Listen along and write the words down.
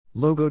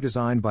Logo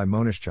designed by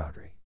Monish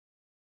Chaudhry.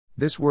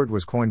 This word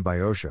was coined by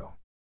Osho.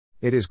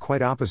 It is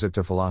quite opposite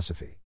to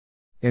philosophy.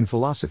 In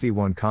philosophy,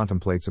 one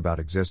contemplates about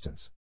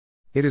existence.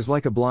 It is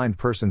like a blind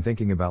person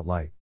thinking about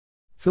light.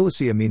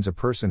 Philosia means a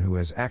person who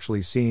has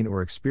actually seen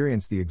or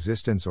experienced the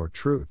existence or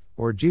truth,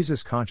 or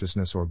Jesus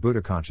consciousness or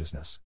Buddha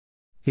consciousness.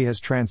 He has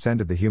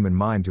transcended the human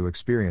mind to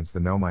experience the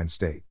no-mind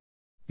state.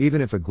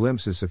 Even if a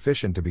glimpse is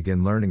sufficient to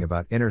begin learning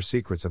about inner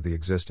secrets of the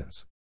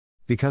existence.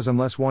 Because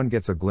unless one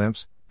gets a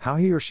glimpse, how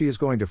he or she is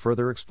going to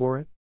further explore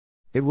it?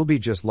 It will be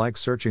just like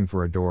searching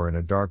for a door in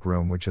a dark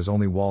room which has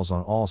only walls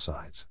on all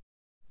sides.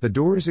 The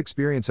door is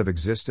experience of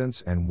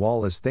existence and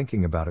wall is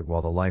thinking about it,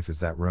 while the life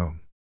is that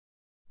room.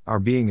 Our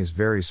being is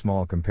very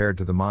small compared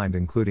to the mind,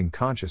 including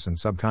conscious and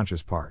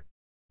subconscious part.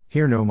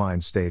 Here no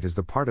mind state is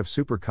the part of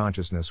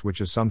superconsciousness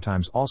which is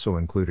sometimes also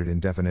included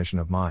in definition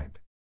of mind.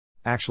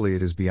 Actually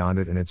it is beyond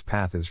it, and its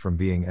path is from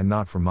being and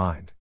not from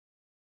mind.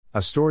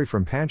 A story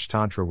from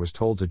Panchtantra was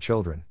told to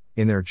children,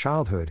 in their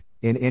childhood,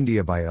 in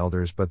India by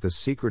elders, but the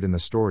secret in the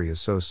story is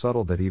so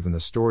subtle that even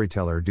the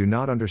storyteller do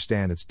not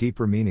understand its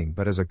deeper meaning,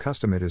 but as a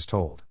custom it is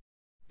told.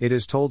 It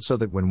is told so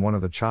that when one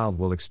of the child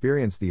will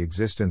experience the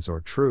existence or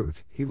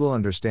truth, he will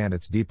understand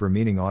its deeper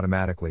meaning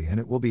automatically, and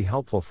it will be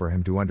helpful for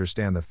him to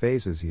understand the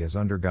phases he has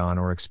undergone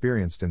or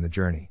experienced in the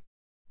journey.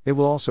 It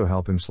will also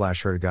help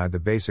him/her guide the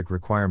basic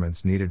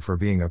requirements needed for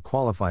being a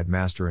qualified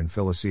master in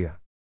Philosia.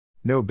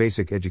 No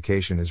basic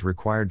education is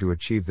required to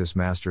achieve this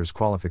master's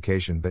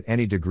qualification, but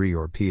any degree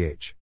or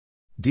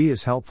Ph.D.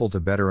 is helpful to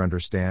better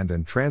understand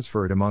and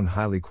transfer it among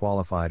highly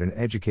qualified and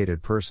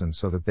educated persons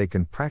so that they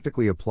can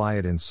practically apply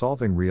it in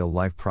solving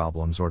real-life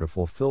problems or to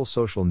fulfill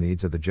social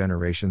needs of the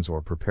generations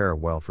or prepare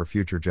well for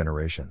future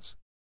generations.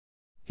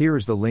 Here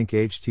is the link: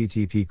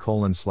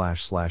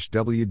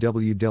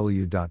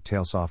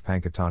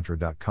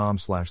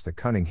 http://www.talesofpankatantra.com/the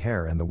cunning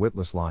hare and the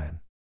witless lion.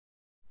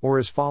 Or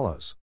as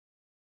follows.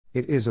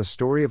 It is a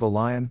story of a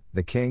lion,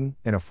 the king,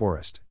 in a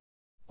forest.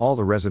 All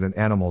the resident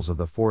animals of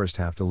the forest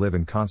have to live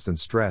in constant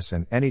stress,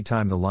 and any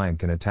time the lion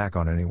can attack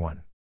on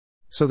anyone.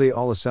 So they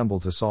all assemble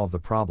to solve the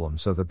problem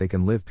so that they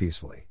can live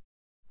peacefully.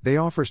 They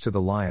offers to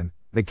the lion,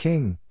 the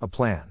king, a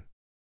plan.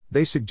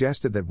 They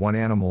suggested that one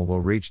animal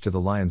will reach to the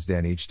lion's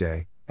den each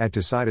day, at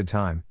decided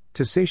time,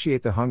 to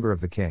satiate the hunger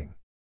of the king.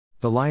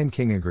 The Lion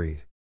King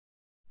agreed.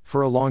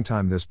 For a long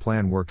time this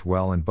plan worked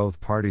well, and both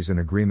parties in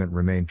agreement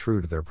remained true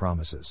to their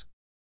promises.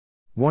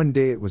 One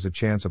day it was a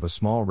chance of a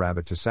small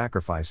rabbit to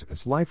sacrifice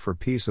its life for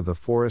peace of the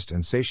forest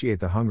and satiate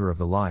the hunger of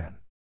the lion.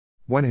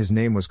 When his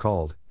name was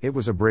called, it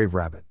was a brave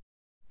rabbit.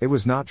 It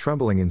was not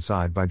trembling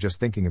inside by just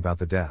thinking about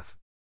the death.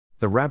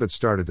 The rabbit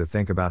started to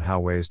think about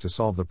how ways to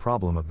solve the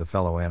problem of the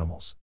fellow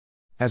animals.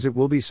 As it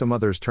will be some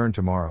other's turn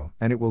tomorrow,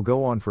 and it will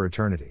go on for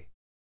eternity.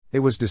 It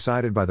was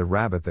decided by the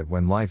rabbit that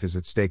when life is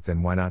at stake,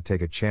 then why not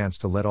take a chance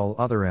to let all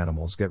other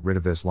animals get rid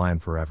of this lion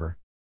forever?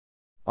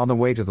 On the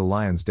way to the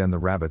lion's den the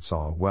rabbit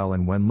saw a well,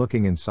 and when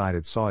looking inside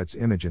it saw its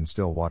image in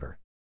still water.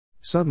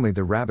 Suddenly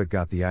the rabbit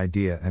got the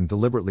idea and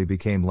deliberately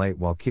became late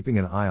while keeping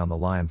an eye on the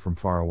lion from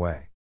far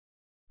away.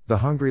 The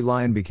hungry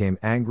lion became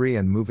angry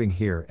and moving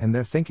here and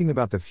there, thinking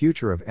about the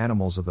future of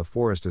animals of the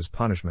forest as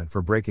punishment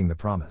for breaking the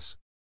promise.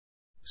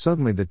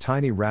 Suddenly the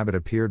tiny rabbit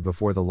appeared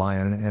before the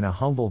lion, and a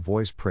humble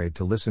voice prayed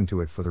to listen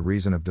to it for the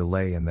reason of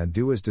delay and then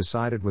do as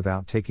decided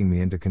without taking me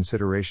into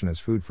consideration as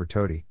food for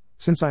Toti,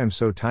 since I am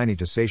so tiny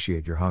to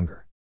satiate your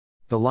hunger.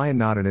 The lion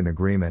nodded in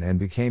agreement and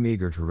became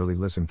eager to really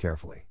listen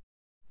carefully.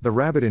 The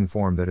rabbit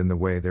informed that in the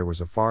way there was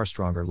a far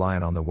stronger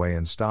lion on the way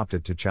and stopped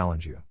it to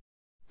challenge you.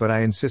 But I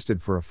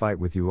insisted for a fight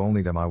with you,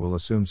 only then I will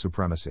assume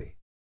supremacy.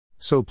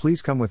 So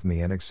please come with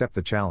me and accept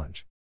the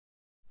challenge.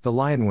 The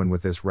lion went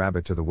with this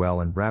rabbit to the well,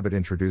 and rabbit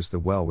introduced the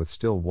well with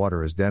still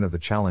water as den of the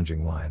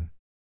challenging lion.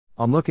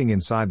 On looking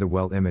inside the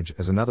well, image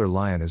as another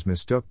lion is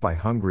mistook by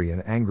hungry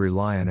and angry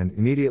lion and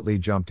immediately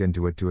jumped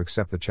into it to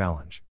accept the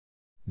challenge.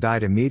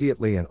 Died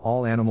immediately, and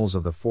all animals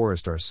of the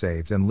forest are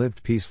saved and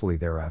lived peacefully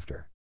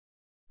thereafter.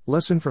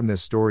 Lesson from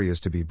this story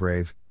is to be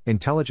brave,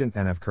 intelligent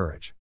and have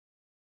courage.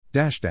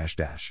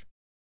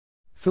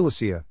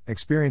 Philosia,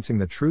 experiencing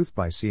the truth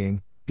by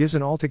seeing, gives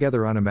an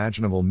altogether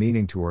unimaginable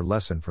meaning to or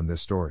lesson from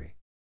this story.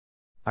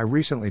 I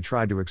recently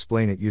tried to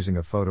explain it using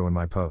a photo in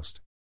my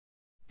post.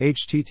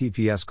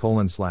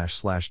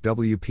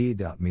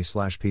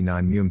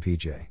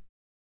 https://wp.me/p9mumpj.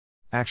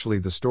 Actually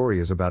the story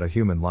is about a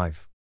human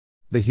life.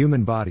 The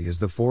human body is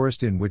the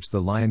forest in which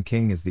the Lion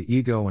King is the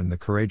ego and the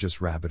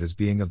courageous rabbit is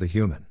being of the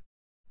human.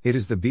 It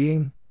is the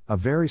being, a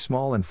very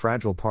small and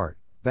fragile part,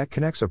 that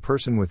connects a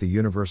person with the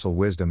universal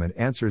wisdom and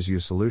answers you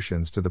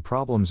solutions to the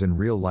problems in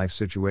real life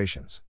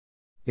situations.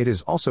 It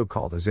is also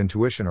called as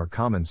intuition or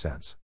common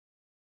sense.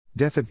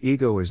 Death of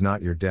ego is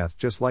not your death,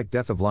 just like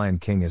death of Lion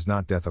King is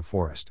not death of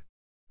forest.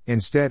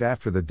 Instead,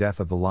 after the death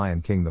of the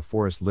Lion King the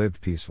forest lived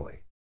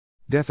peacefully.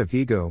 Death of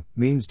ego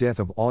means death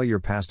of all your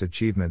past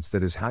achievements,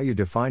 that is how you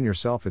define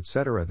yourself,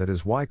 etc. That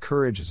is why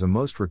courage is a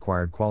most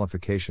required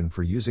qualification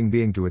for using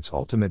being to its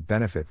ultimate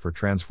benefit for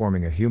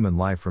transforming a human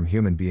life from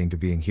human being to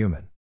being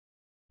human.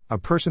 A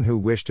person who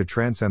wishes to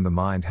transcend the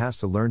mind has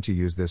to learn to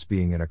use this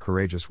being in a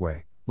courageous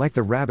way, Like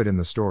the rabbit in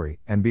the story,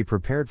 and be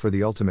prepared for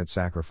the ultimate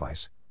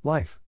sacrifice,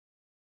 life.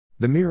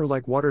 The mirror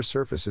like water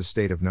surface is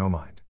state of no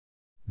mind.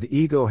 The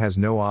ego has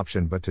no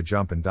option but to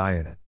jump and die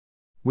in it.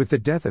 With the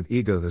death of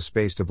ego, the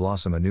space to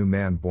blossom, a new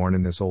man born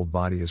in this old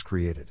body is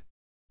created.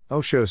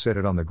 Osho said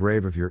it, on the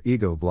grave of your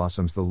ego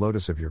blossoms the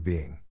lotus of your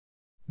being.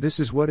 This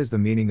is what is the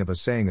meaning of a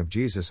saying of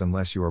Jesus: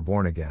 unless you are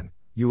born again,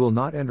 you will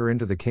not enter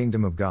into the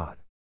kingdom of God.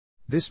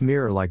 This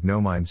mirror-like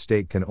no-mind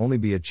state can only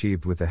be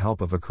achieved with the help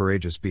of a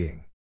courageous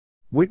being.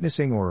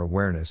 Witnessing or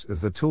awareness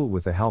is the tool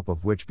with the help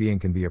of which being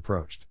can be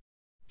approached.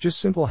 Just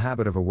simple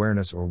habit of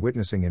awareness or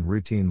witnessing in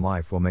routine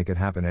life will make it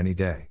happen any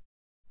day.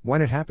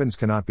 When it happens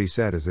cannot be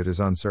said, as it is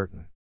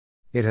uncertain.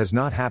 It has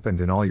not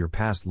happened in all your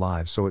past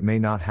lives, so it may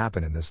not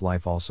happen in this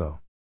life also.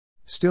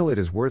 Still, it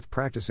is worth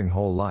practicing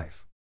whole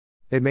life.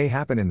 It may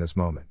happen in this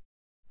moment.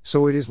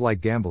 So it is like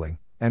gambling,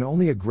 and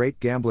only a great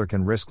gambler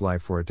can risk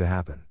life for it to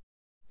happen.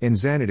 In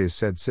Zen it is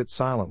said, sit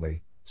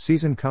silently,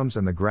 season comes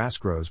and the grass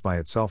grows by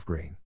itself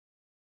green.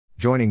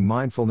 Joining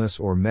mindfulness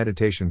or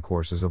meditation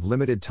courses of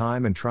limited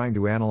time and trying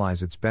to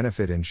analyze its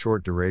benefit in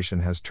short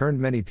duration has turned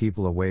many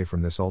people away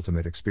from this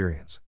ultimate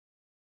experience.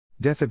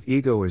 Death of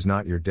ego is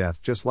not your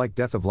death, just like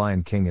death of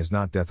Lion King is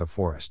not death of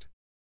forest.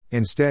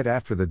 Instead,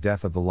 after the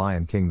death of the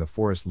Lion King, the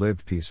forest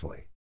lived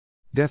peacefully.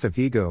 Death of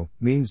ego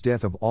means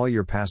death of all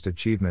your past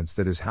achievements,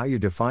 that is how you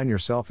define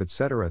yourself,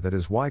 etc. That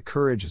is why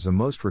courage is a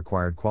most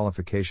required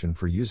qualification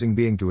for using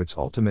being to its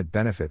ultimate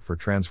benefit for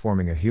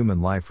transforming a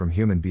human life from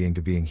human being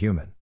to being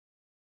human.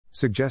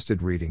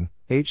 Suggested reading: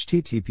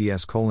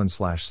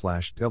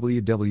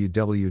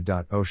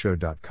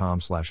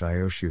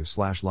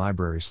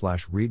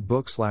 https://www.osho.com/ioshu/library/read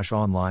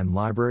book/online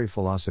library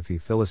Philosophy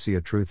Philosophia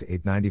Truth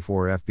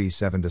 894 FB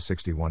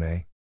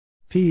 7-61A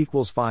P =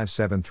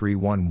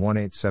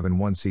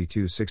 57311871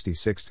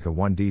 C266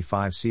 K1 D5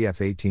 CF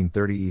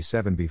 1830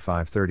 E7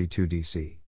 B532 DC